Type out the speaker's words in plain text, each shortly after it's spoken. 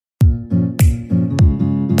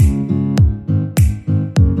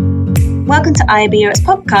Welcome to IAB Europe's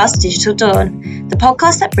podcast, Digital Dawn, the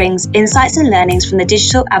podcast that brings insights and learnings from the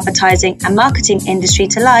digital advertising and marketing industry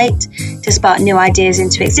to light to spark new ideas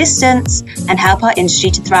into existence and help our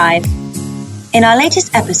industry to thrive. In our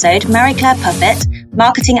latest episode, Marie-Claire Puffett,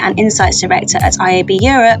 Marketing and Insights Director at IAB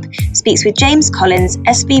Europe, speaks with James Collins,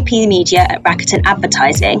 SVP Media at Rakuten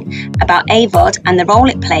Advertising, about AVOD and the role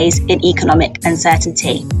it plays in economic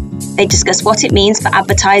uncertainty. They discuss what it means for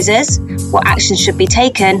advertisers, what actions should be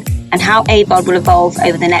taken, and how AVOD will evolve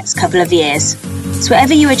over the next couple of years. So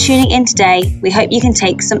wherever you are tuning in today, we hope you can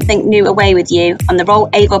take something new away with you on the role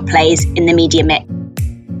AVOD plays in the media mix.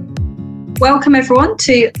 Welcome everyone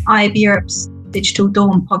to IAB Europe's Digital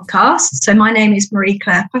Dawn podcast. So my name is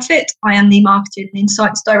Marie-Claire Puffett. I am the Marketing and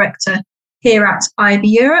Insights Director here at IAB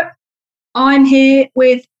Europe. I'm here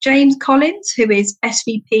with James Collins, who is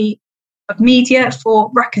SVP of Media for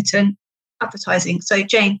Rakuten Advertising. So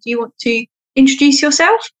James, do you want to introduce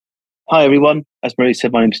yourself? Hi everyone. As Marie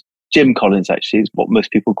said, my name's Jim Collins, actually, is what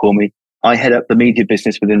most people call me. I head up the media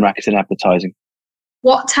business within Rakuten Advertising.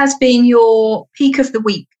 What has been your peak of the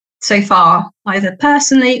week so far, either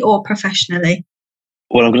personally or professionally?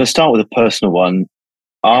 Well, I'm going to start with a personal one.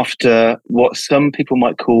 After what some people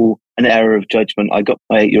might call an error of judgment, I got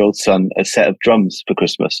my 8-year-old son a set of drums for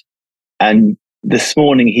Christmas. And this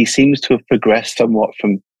morning, he seems to have progressed somewhat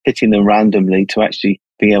from hitting them randomly to actually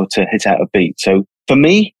being able to hit out a beat. So for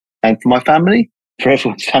me and for my family, for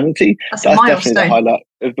everyone's sanity, that's definitely the highlight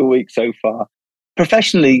of the week so far.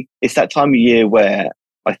 Professionally, it's that time of year where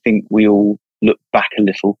I think we all look back a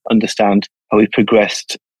little, understand how we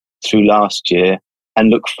progressed through last year, and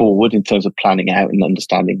look forward in terms of planning out and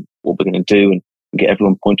understanding what we're going to do and get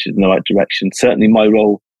everyone pointed in the right direction. Certainly my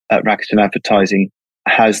role at Rakuten Advertising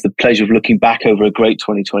has the pleasure of looking back over a great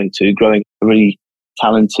 2022, growing a really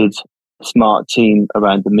talented, smart team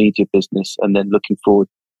around the media business, and then looking forward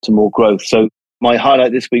to more growth. So my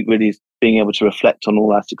highlight this week really is being able to reflect on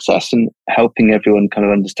all our success and helping everyone kind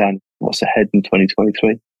of understand what's ahead in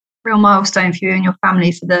 2023. Real milestone for you and your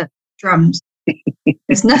family for the drums.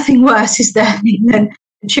 There's nothing worse, is there, than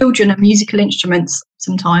children and musical instruments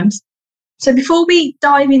sometimes. So before we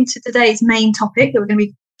dive into today's main topic that we're going to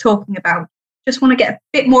be talking about, just want to get a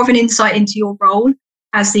bit more of an insight into your role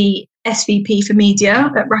as the SVP for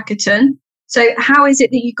Media at Rakuten. So how is it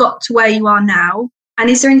that you got to where you are now? And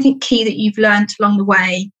is there anything key that you've learned along the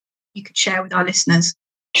way you could share with our listeners?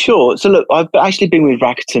 Sure. So look, I've actually been with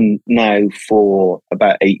Rakuten now for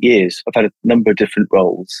about 8 years. I've had a number of different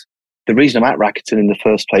roles. The reason I'm at Rakuten in the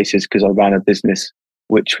first place is because I ran a business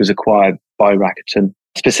which was acquired by Rakuten,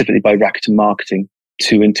 specifically by Rakuten Marketing,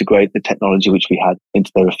 to integrate the technology which we had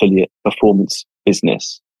into their affiliate performance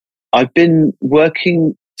business. I've been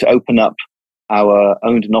working to open up our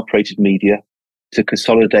owned and operated media, to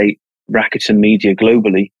consolidate Rakuten media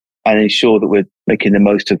globally and ensure that we're making the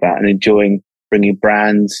most of that and enjoying bringing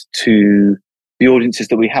brands to the audiences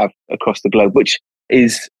that we have across the globe, which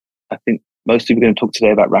is, I think, mostly we're going to talk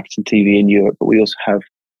today about Rakuten TV in Europe, but we also have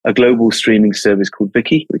a global streaming service called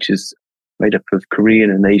Viki, which is made up of Korean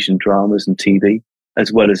and Asian dramas and TV,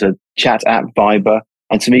 as well as a chat app, Viber,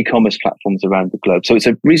 and some e-commerce platforms around the globe. So it's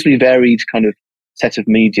a reasonably varied kind of set of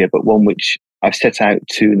media, but one which I've set out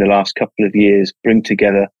to, in the last couple of years, bring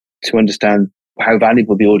together to understand how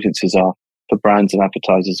valuable the audiences are for brands and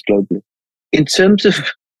advertisers globally. In terms of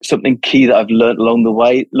something key that I've learned along the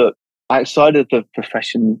way, look, outside of the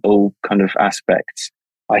professional kind of aspects,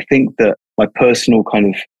 I think that my personal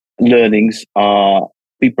kind of learnings are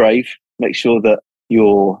be brave, make sure that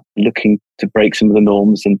you're looking to break some of the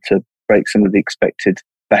norms and to break some of the expected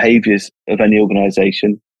behaviors of any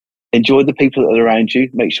organization. Enjoy the people that are around you.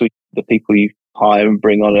 Make sure the people you hire and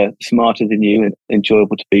bring on are smarter than you and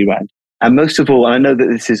enjoyable to be around. And most of all, and I know that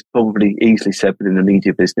this is probably easily said within the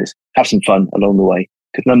media business, have some fun along the way,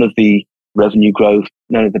 because none of the revenue growth,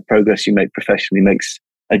 none of the progress you make professionally makes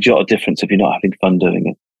a jot of difference if you're not having fun doing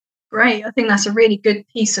it. Great. I think that's a really good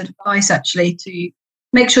piece of advice, actually, to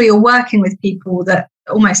make sure you're working with people that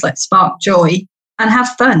almost like spark joy and have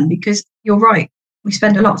fun, because you're right. We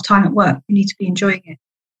spend a lot of time at work. We need to be enjoying it.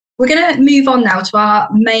 We're going to move on now to our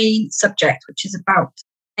main subject, which is about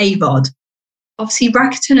AVOD. Obviously,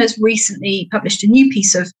 Rakuten has recently published a new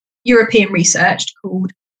piece of European research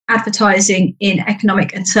called Advertising in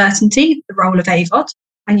Economic Uncertainty, the Role of AVOD.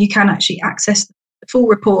 And you can actually access the full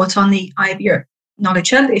report on the IAB Europe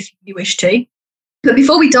Knowledge Hub if you wish to. But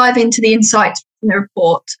before we dive into the insights from the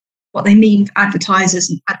report, what they mean for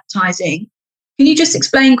advertisers and advertising, can you just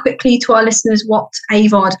explain quickly to our listeners what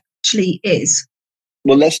AVOD actually is?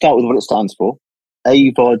 Well, let's start with what it stands for.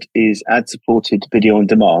 AVOD is ad-supported video on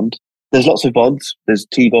demand. There's lots of VODs. There's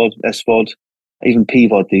TVOD, SVOD, even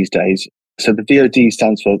PVOD these days. So the VOD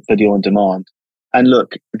stands for video on demand. And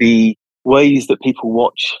look, the ways that people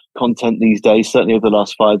watch content these days, certainly over the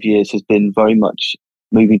last 5 years, has been very much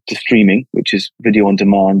moving to streaming, which is video on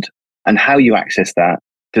demand. And how you access that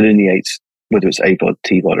delineates whether it's AVOD,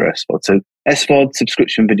 TVOD, or SVOD. So SVOD,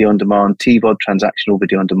 subscription video on demand, TVOD, transactional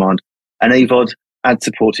video on demand, and AVOD,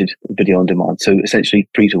 ad-supported video on demand. So essentially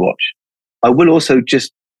free to watch. I will also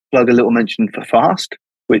just plug a little mention for FAST,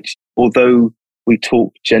 which, although we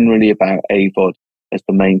talk generally about AVOD as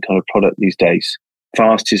the main kind of product these days,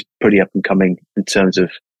 FAST is pretty up and coming in terms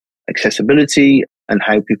of accessibility and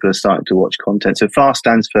how people are starting to watch content. So FAST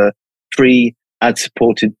stands for free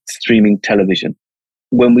ad-supported streaming television.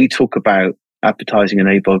 When we talk about advertising and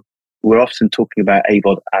AVOD, we're often talking about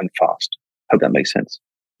AVOD and FAST. Hope that makes sense.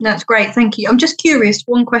 That's great. Thank you. I'm just curious,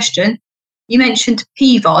 one question. You mentioned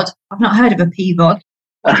PVOD. I've not heard of a PVOD.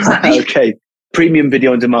 What does that mean? Okay. Premium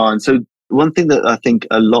video on demand. So one thing that I think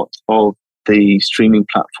a lot of the streaming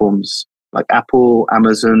platforms like Apple,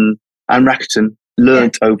 Amazon, and Rakuten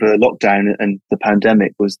learned over lockdown and the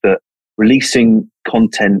pandemic was that releasing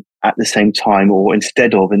content at the same time, or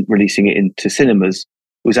instead of releasing it into cinemas,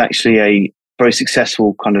 was actually a very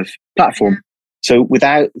successful kind of platform. So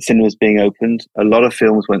without cinemas being opened, a lot of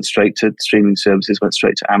films went straight to streaming services, went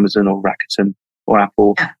straight to Amazon or Rakuten or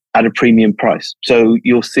Apple at a premium price. So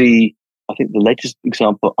you'll see, I think the latest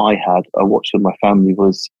example I watched with my family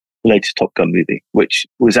was the latest Top Gun movie, which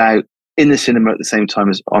was out in the cinema at the same time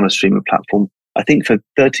as on a streaming platform, I think for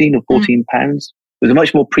 13 or 14 pounds. It was a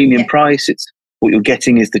much more premium price. It's what you're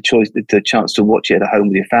getting is the chance to watch it at home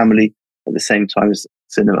with your family at the same time as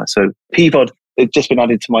cinema. So PVOD, it's just been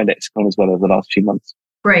added to my lexicon as well over the last few months.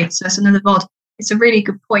 Great. So that's another VOD. It's a really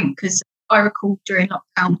good point because I recall during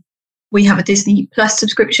lockdown, we have a Disney Plus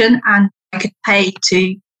subscription and I could pay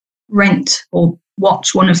to rent or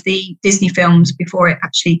watch one of the Disney films before it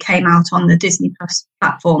actually came out on the Disney Plus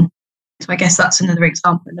platform. So I guess that's another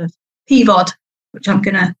example of PVOD, which I'm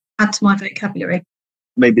going to add to my vocabulary.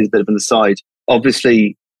 Maybe as a bit of an aside,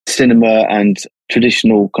 obviously cinema and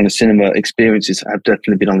traditional kind of cinema experiences have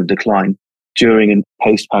definitely been on the decline during and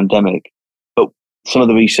post-pandemic. But some of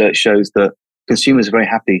the research shows that consumers are very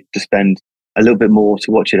happy to spend a little bit more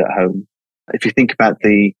to watch it at home. If you think about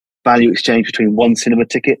the value exchange between one cinema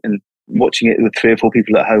ticket and watching it with 3 or 4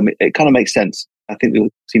 people at home, it kind of makes sense. I think we'll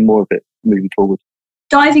see more of it moving forward.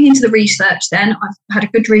 Diving into the research then, I've had a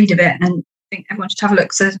good read of it and I think everyone should have a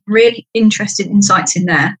look. So there's really interesting insights in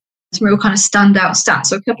there. Some real kind of standout stats.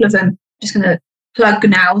 So a couple of them I'm just going to plug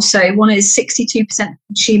now. So one is 62% of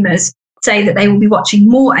consumers say that they will be watching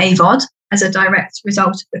more AVOD as a direct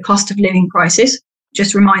result of the cost of living crisis.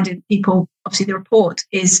 Just reminding people, obviously the report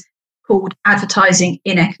is called Advertising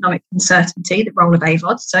in Economic Uncertainty, the role of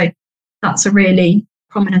AVOD. So that's a really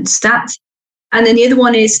prominent stat. And then the other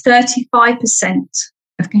one is 35%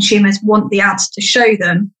 of consumers want the ads to show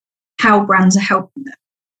them how brands are helping them.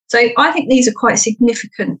 So I think these are quite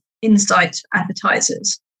significant insights for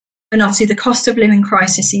advertisers. And obviously the cost of living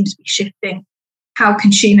crisis seems to be shifting how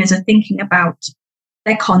consumers are thinking about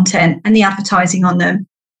their content and the advertising on them.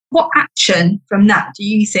 What action from that do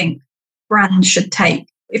you think brands should take?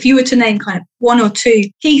 If you were to name kind of 1 or 2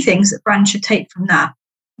 key things that brands should take from that,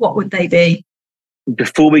 what would they be?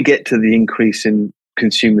 Before we get to the increase in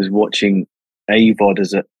consumers watching AVOD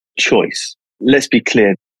as a choice, let's be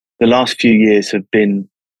clear. The last few years have been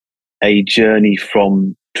a journey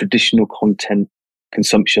from traditional content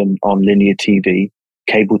consumption on linear TV,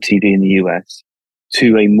 cable TV in the US,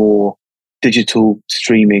 to a more digital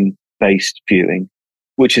streaming-based viewing,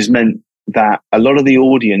 which has meant that a lot of the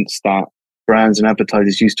audience that brands and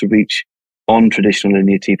advertisers used to reach on traditional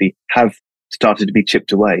linear TV have started to be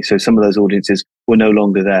chipped away. So some of those audiences were no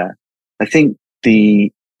longer there. I think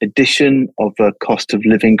the addition of a cost of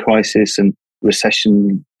living crisis and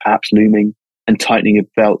recession perhaps looming and tightening of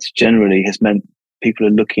belts generally has meant people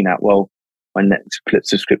are looking at, well, my Netflix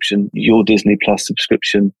subscription, your Disney Plus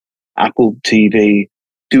subscription, Apple TV,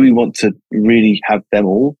 do we want to really have them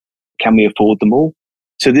all? Can we afford them all?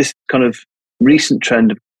 So this kind of recent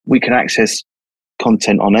trend of we can access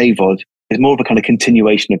content on AVOD is more of a kind of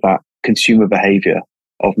continuation of that consumer behavior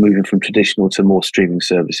of moving from traditional to more streaming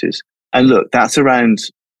services. And look, that's around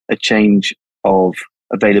a change of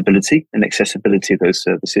availability and accessibility of those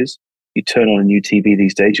services. You turn on a new TV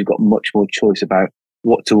these days, you've got much more choice about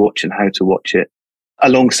what to watch and how to watch it,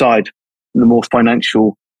 alongside the more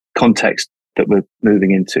financial context that we're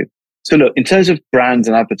moving into. So look, in terms of brands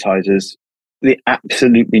and advertisers, they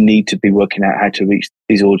absolutely need to be working out how to reach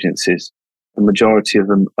these audiences. The majority of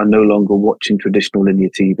them are no longer watching traditional linear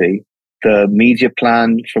TV. The media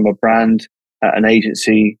plan from a brand at an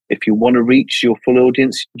agency, if you want to reach your full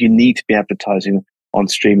audience, you need to be advertising on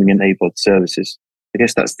streaming and AVOD services. I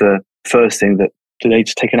guess that's the first thing that they need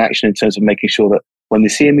to take an action in terms of making sure that when they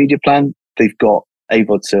see a media plan, they've got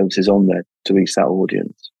AVOD services on there to reach that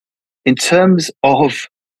audience. In terms of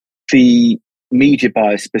the media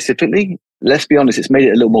buyer specifically, let's be honest, it's made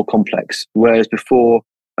it a little more complex. Whereas before,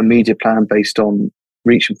 a media plan based on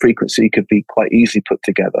reach and frequency could be quite easily put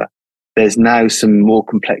together. There's now some more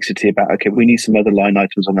complexity about, okay, we need some other line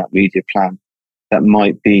items on that media plan that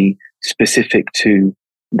might be specific to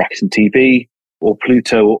Rakuten TV or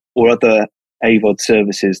Pluto or other AVOD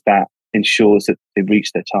services that ensures that they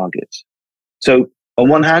reach their targets. So on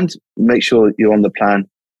one hand, make sure you're on the plan,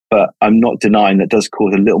 but I'm not denying that does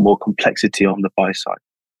cause a little more complexity on the buy side.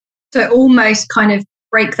 So almost kind of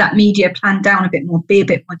break that media plan down a bit more, be a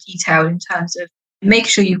bit more detailed in terms of make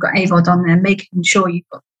sure you've got AVOD on there, making sure you've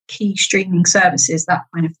got key streaming services, that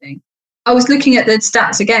kind of thing. I was looking at the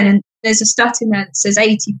stats again, and there's a stat in there that says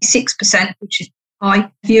 86%, which is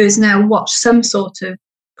high, viewers now watch some sort of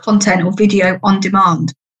content or video on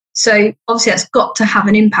demand. So obviously that's got to have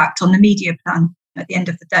an impact on the media plan at the end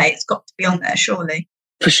of the day. It's got to be on there, surely.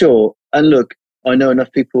 For sure. And look, I know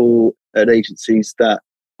enough people at agencies that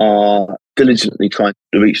are diligently trying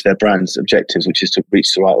to reach their brand's objectives, which is to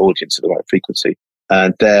reach the right audience at the right frequency.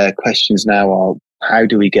 And their questions now are, how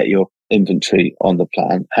do we get your inventory on the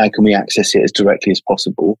plan? How can we access it as directly as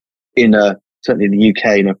possible? Certainly in the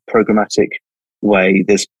UK, in a programmatic way,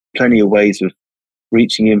 there's plenty of ways of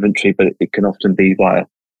reaching inventory, but it can often be via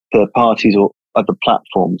third parties or other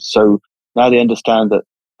platforms. So now they understand that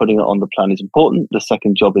putting it on the plan is important. The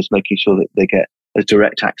second job is making sure that they get as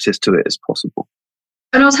direct access to it as possible.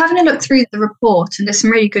 And I was having a look through the report, and there's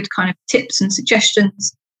some really good kind of tips and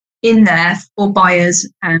suggestions in there for buyers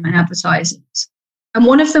and advertisers. And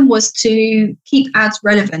one of them was to keep ads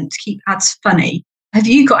relevant, keep ads funny. Have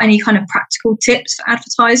you got any kind of practical tips for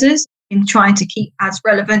advertisers in trying to keep ads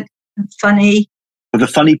relevant and funny? But the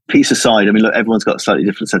funny piece aside, I mean, look, everyone's got a slightly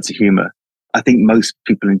different sense of humour. I think most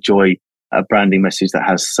people enjoy a branding message that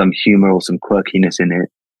has some humour or some quirkiness in it.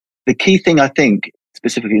 The key thing, I think,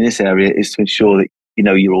 specifically in this area, is to ensure that you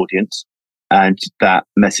know your audience and that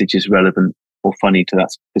message is relevant or funny to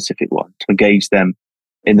that specific one, to engage them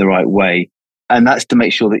in the right way. And that's to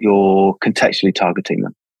make sure that you're contextually targeting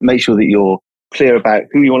them. Make sure that you're clear about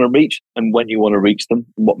who you want to reach and when you want to reach them,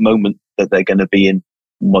 and what moment that they're going to be in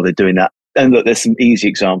while they're doing that. And look, there's some easy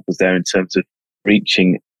examples there in terms of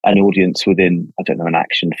reaching an audience within, I don't know, an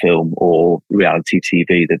action film or reality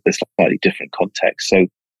TV, that there's slightly different context. So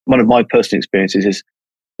one of my personal experiences is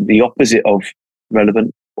the opposite of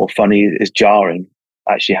relevant or funny is jarring,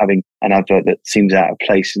 actually having an advert that seems out of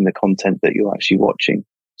place in the content that you're actually watching.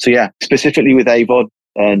 So yeah, specifically with AVOD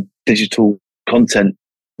and digital content,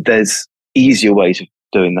 there's easier ways of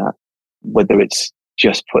doing that, whether it's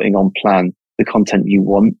just putting on plan the content you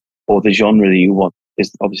want or the genre that you want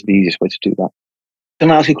is obviously the easiest way to do that. Can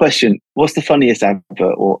I ask you a question? What's the funniest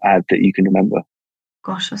advert or ad that you can remember?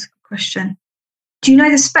 Gosh, that's a good question. Do you know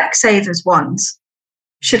the Specsavers ones?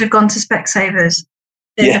 Should have gone to Specsavers.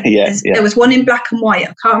 There was one in black and white.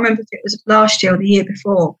 I can't remember if it was last year or the year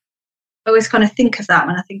before. I always kind of think of that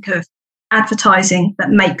when I think of advertising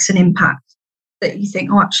that makes an impact, that you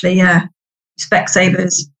think, oh, actually, yeah,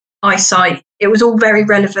 Specsavers, Eyesight. It was all very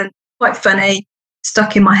relevant, quite funny,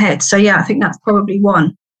 stuck in my head. So yeah, I think that's probably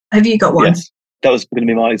one. Have you got one? Yes, that was going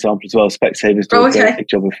to be my example as well. Specsavers do a great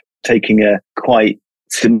job of taking a quite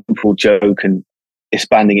simple joke and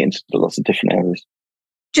expanding it into lots of different areas.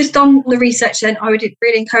 Just on the research then, I would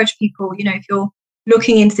really encourage people, if you're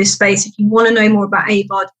looking into this space, if you want to know more about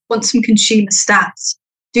AVOD, want some consumer stats,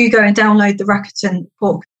 do go and download the Rakuten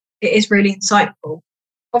report. It is really insightful.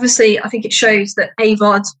 Obviously, I think it shows that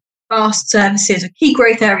AVOD, fast services are key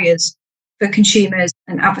growth areas for consumers,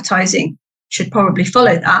 and advertising should probably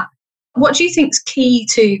follow that. What do you think is key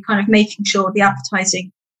to kind of making sure the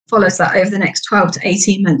advertising follows that over the next 12 to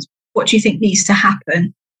 18 months? What do you think needs to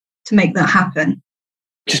happen to make that happen?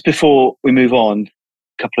 Just before we move on,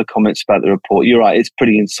 a couple of comments about the report. You're right, it's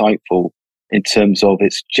pretty insightful in terms of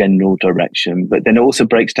its general direction, but then it also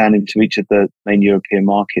breaks down into each of the main European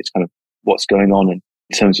markets, kind of what's going on in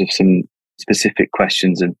terms of some specific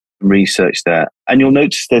questions and research there. And you'll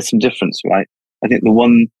notice there's some difference, right? I think the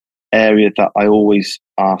one area that I always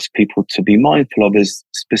ask people to be mindful of is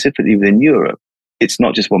specifically within Europe. It's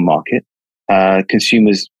not just one market.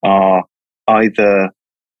 Consumers are either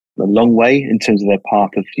a long way in terms of their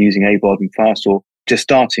path of using AVOD and fast, or just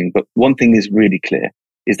starting. But one thing is really clear,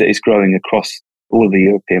 is that it's growing across all of the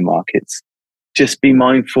European markets. Just be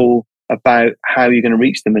mindful about how you're going to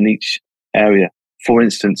reach them in each area. For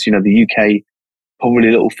instance, the UK probably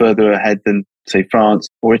a little further ahead than, say, France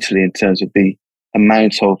or Italy in terms of the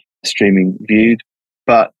amount of streaming viewed.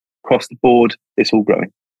 But across the board, it's all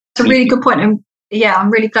growing. It's a really good point. And yeah,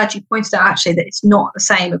 I'm really glad you pointed out actually that it's not the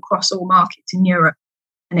same across all markets in Europe.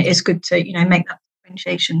 And it is good to, make that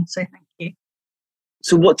differentiation. So thank you.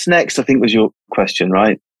 So what's next, I think was your question,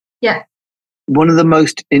 right? Yeah. One of the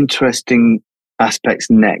most interesting aspects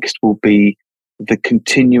next will be the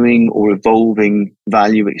continuing or evolving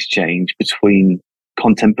value exchange between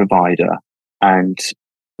content provider and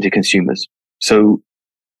the consumers. So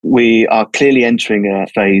we are clearly entering a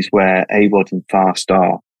phase where AVOD and FAST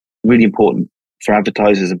are really important for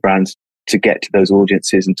advertisers and brands to get to those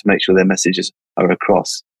audiences and to make sure their messages are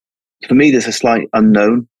across. For me, there's a slight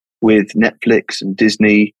unknown with Netflix and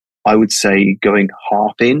Disney, I would say, going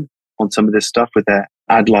half in on some of this stuff with their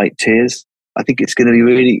ad-light tiers. I think it's going to be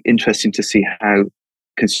really interesting to see how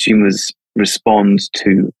consumers respond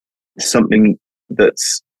to something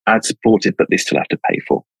that's ad-supported, but they still have to pay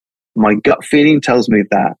for. My gut feeling tells me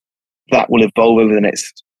that will evolve over the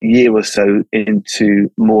next year or so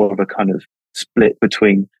into more of a kind of split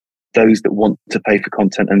between those that want to pay for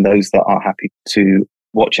content and those that are happy to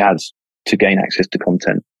watch ads to gain access to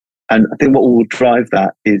content. And I think what will drive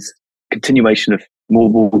that is continuation of more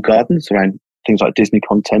walled gardens around things like Disney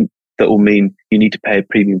content that will mean you need to pay a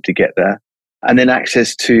premium to get there. And then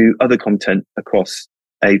access to other content across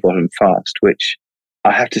AVOD and FAST, which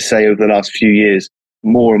I have to say over the last few years,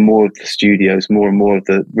 more and more of the studios, more and more of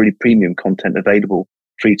the really premium content available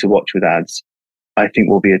free to watch with ads, I think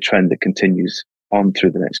will be a trend that continues on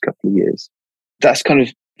through the next couple of years. That's kind of,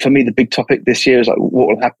 for me, the big topic this year is like what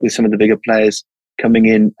will happen with some of the bigger players coming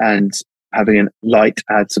in and having a light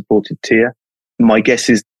ad supported tier. My guess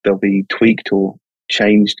is they'll be tweaked or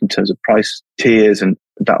changed in terms of price tiers, and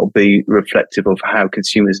that will be reflective of how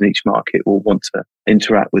consumers in each market will want to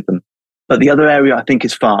interact with them. But the other area I think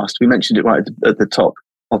is FAST. We mentioned it right at the top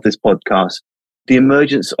of this podcast. The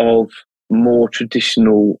emergence of more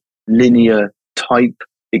traditional linear type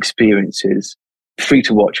experiences, free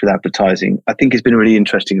to watch with advertising, I think has been really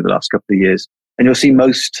interesting in the last couple of years. And you'll see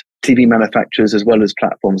most TV manufacturers as well as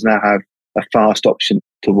platforms now have a FAST option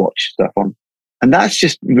to watch stuff on. And that's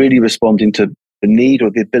just really responding to the need or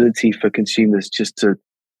the ability for consumers just to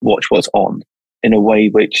watch what's on in a way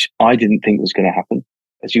which I didn't think was going to happen.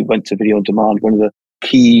 As you went to video on demand, one of the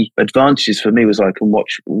key advantages for me was I can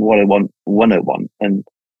watch what I want when I want. And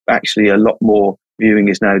actually a lot more viewing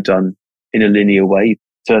is now done in a linear way.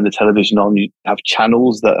 Turn the television on, you have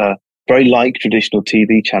channels that are very like traditional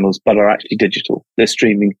TV channels, but are actually digital. They're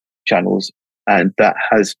streaming channels. And that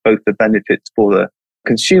has both the benefits for the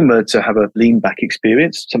consumer to have a lean back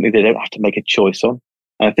experience, something they don't have to make a choice on.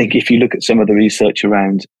 And I think if you look at some of the research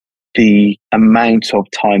around the amount of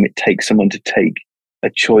time it takes someone to take a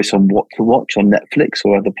choice on what to watch on Netflix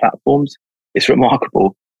or other platforms, it's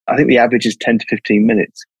remarkable. I think the average is 10 to 15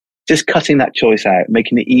 minutes. Just cutting that choice out,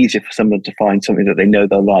 making it easier for someone to find something that they know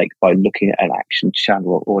they'll like by looking at an action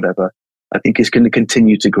channel or whatever, I think is going to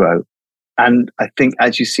continue to grow. And I think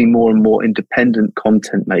as you see more and more independent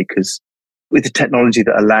content makers with the technology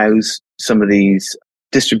that allows some of these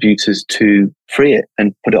distributors to free it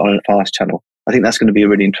and put it on a FAST channel, I think that's going to be a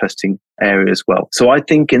really interesting area as well. So I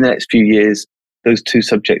think in the next few years, those two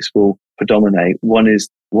subjects will predominate. One is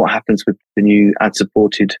what happens with the new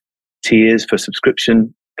ad-supported tiers for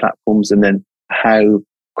subscription platforms, and then how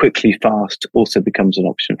quickly FAST also becomes an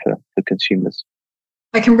option for consumers.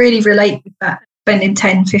 I can really relate with that, spending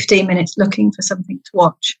 10, 15 minutes looking for something to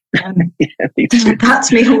watch. Yeah,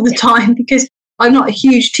 that's me all the time because I'm not a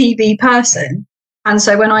huge TV person. And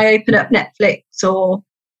so when I open up Netflix or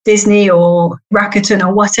Disney or Rakuten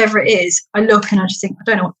or whatever it is, I look and I just think, I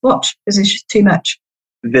don't know what to watch because it's just too much.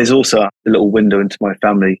 There's also a little window into my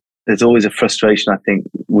family. There's always a frustration, I think,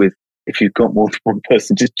 with if you've got more than one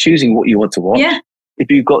person, just choosing what you want to watch. Yeah. If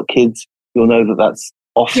you've got kids, you'll know that that's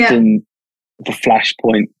often the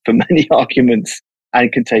flashpoint for many arguments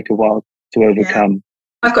and can take a while to overcome.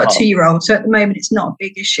 Yeah. I've got a 2-year-old, so at the moment it's not a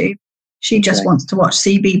big issue. She just wants to watch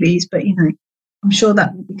CBeebies, but I'm sure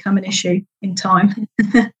that will become an issue in time.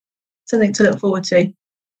 Something to look forward to.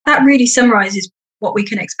 That really summarises what we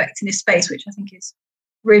can expect in this space, which I think is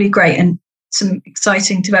really great and some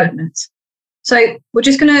exciting developments. So we're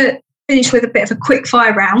just going to finish with a bit of a quick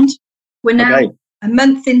fire round. We're now a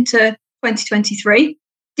month into 2023.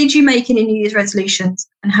 Did you make any New Year's resolutions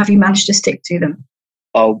and have you managed to stick to them?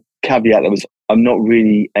 I'll caveat that I'm not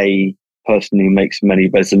really a person who makes many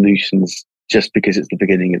resolutions just because it's the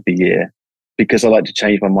beginning of the year, because I like to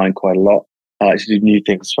change my mind quite a lot. I like to do new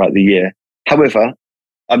things throughout the year. However,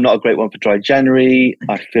 I'm not a great one for dry January.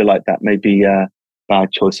 I feel like that may be a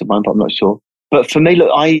bad choice of mine, but I'm not sure. But for me, look,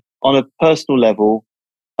 on a personal level,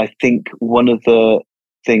 I think one of the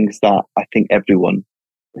things that I think everyone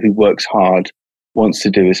who works hard wants to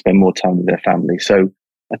do is spend more time with their family. So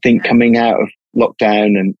I think coming out of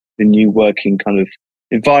lockdown and the new working kind of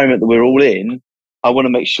environment that we're all in, I want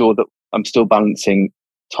to make sure that I'm still balancing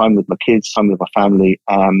time with my kids, time with my family,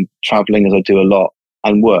 traveling as I do a lot,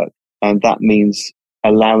 and work. And that means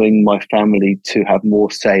allowing my family to have more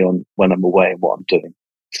say on when I'm away and what I'm doing.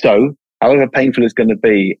 So however painful it's going to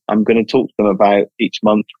be, I'm going to talk to them about each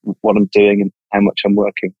month what I'm doing and how much I'm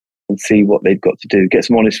working, and see what they've got to do, get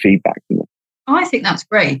some honest feedback from them. I think that's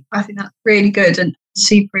great. I think that's really good and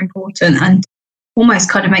super important, and almost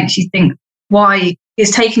kind of makes you think why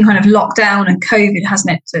it's taken kind of lockdown and COVID,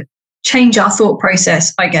 hasn't it, to change our thought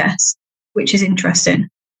process, I guess, which is interesting.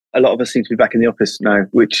 A lot of us seem to be back in the office now,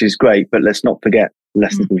 which is great, but let's not forget the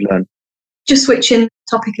lessons we've learned. Just switching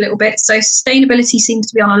topic a little bit. So sustainability seems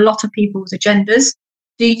to be on a lot of people's agendas.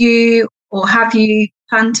 Do you, or have you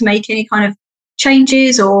planned to make any kind of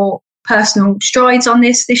changes or personal strides on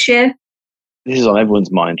this year? This is on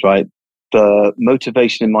everyone's mind, right? The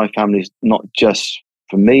motivation in my family is not just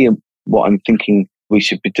for me and what I'm thinking we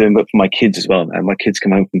should be doing, but for my kids as well. And my kids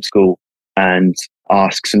come home from school and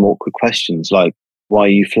ask some awkward questions like, why are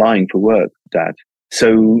you flying for work, Dad?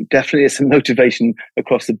 So definitely there's some motivation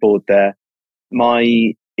across the board there.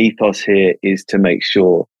 My ethos here is to make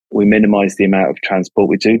sure we minimize the amount of transport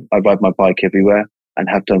we do. I ride my bike everywhere and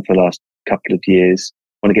have done for the last couple of years.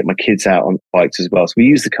 I want to get my kids out on bikes as well. So we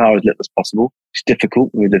use the car as little as possible. It's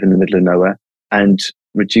difficult when we live in the middle of nowhere, and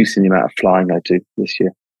reducing the amount of flying I do this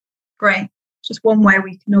year. Great. Just one way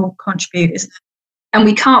we can all contribute, isn't it? And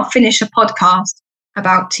we can't finish a podcast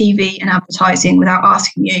about TV and advertising without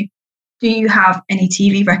asking you, do you have any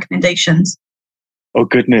TV recommendations? Oh,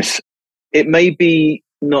 goodness. It may be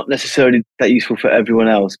not necessarily that useful for everyone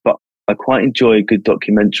else, but I quite enjoy a good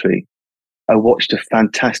documentary. I watched a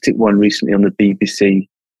fantastic one recently on the BBC,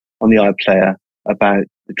 on the iPlayer, about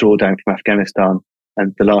the drawdown from Afghanistan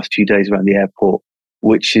and the last few days around the airport,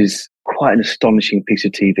 which is quite an astonishing piece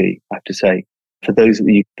of TV, I have to say. For those of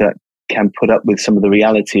you that can put up with some of the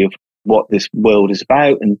reality of what this world is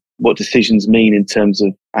about and what decisions mean in terms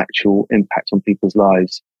of actual impact on people's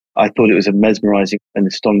lives, I thought it was a mesmerizing and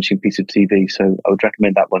astonishing piece of TV. So I would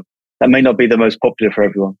recommend that one. That may not be the most popular for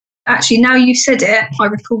everyone. Actually, now you've said it, I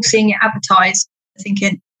recall seeing it advertised,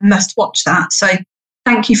 thinking, I must watch that. So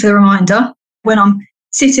thank you for the reminder. When I'm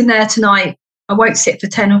sitting there tonight, I won't sit for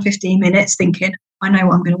 10 or 15 minutes thinking, I know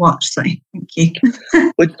what I'm going to watch. So thank you.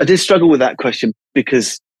 Well, I did struggle with that question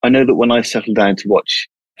because I know that when I settle down to watch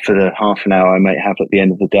for the half an hour I might have at the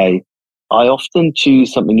end of the day, I often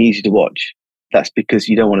choose something easy to watch. That's because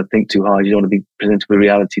you don't want to think too hard. You don't want to be presented with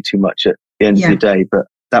reality too much at the end of the day. But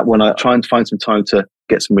that one, I try and find some time to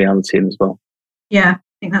get some reality in as well. Yeah, I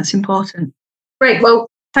think that's important. Great. Well,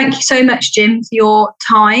 thank you so much, Jim, for your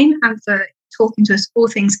time and for talking to us all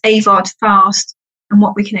things AVOD fast and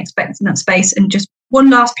what we can expect in that space. And just one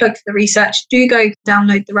last plug for the research. Do go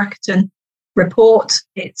download the Rakuten report.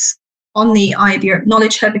 It's on the IAB Europe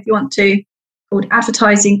Knowledge Hub if you want to, called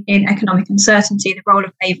Advertising in Economic Uncertainty, the Role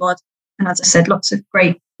of AVOD. And as I said, lots of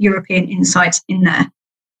great European insights in there.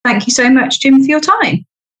 Thank you so much, Jim, for your time.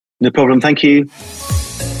 No problem. Thank you.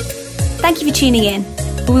 Thank you for tuning in.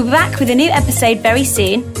 We'll be back with a new episode very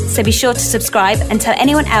soon, so be sure to subscribe and tell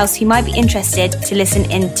anyone else who might be interested to listen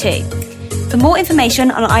in too. For more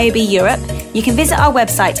information on IAB Europe, you can visit our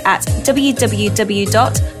website at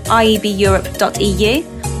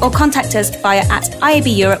www.iabeurope.eu or contact us via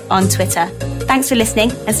 @IAB Europe on Twitter. Thanks for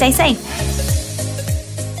listening and stay safe.